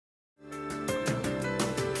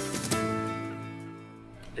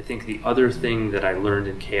I think the other thing that I learned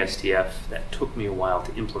in KSTF that took me a while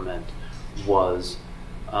to implement was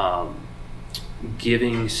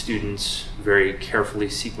giving students very carefully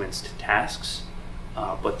sequenced tasks,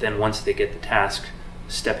 but then once they get the task,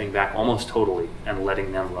 stepping back almost totally and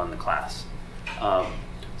letting them run the class.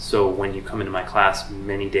 So when you come into my class,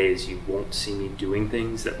 many days you won't see me doing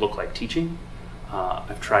things that look like teaching.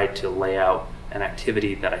 I've tried to lay out an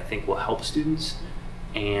activity that I think will help students,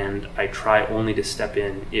 and I try only to step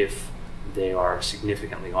in if they are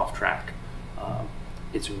significantly off track.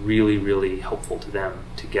 It's really, really helpful to them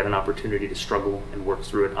to get an opportunity to struggle and work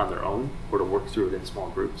through it on their own, or to work through it in small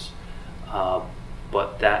groups.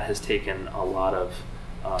 But that has taken a lot of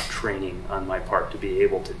training on my part to be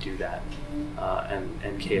able to do that,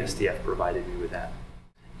 and KSTF provided me with that.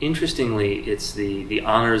 Interestingly, it's the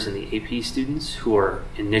honors and the AP students who are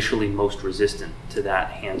initially most resistant to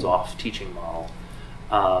that hands-off teaching model.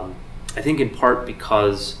 I think in part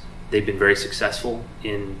because they've been very successful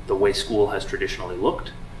in the way school has traditionally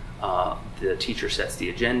looked. The teacher sets the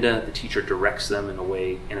agenda, the teacher directs them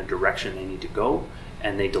in a direction they need to go,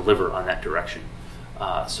 and they deliver on that direction.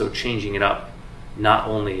 So changing it up not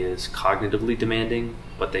only is cognitively demanding,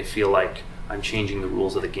 but they feel like I'm changing the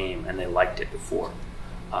rules of the game, and they liked it before.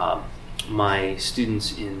 My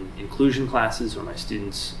students in inclusion classes, or my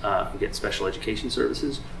students who get special education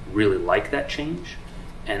services, really like that change,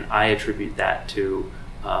 and I attribute that to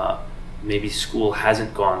maybe school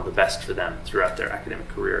hasn't gone the best for them throughout their academic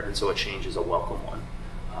career, and so a change is a welcome one.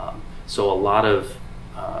 So a lot of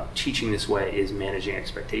teaching this way is managing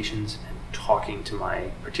expectations and talking to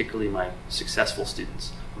particularly my successful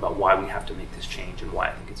students about why we have to make this change and why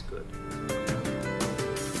I think it's good.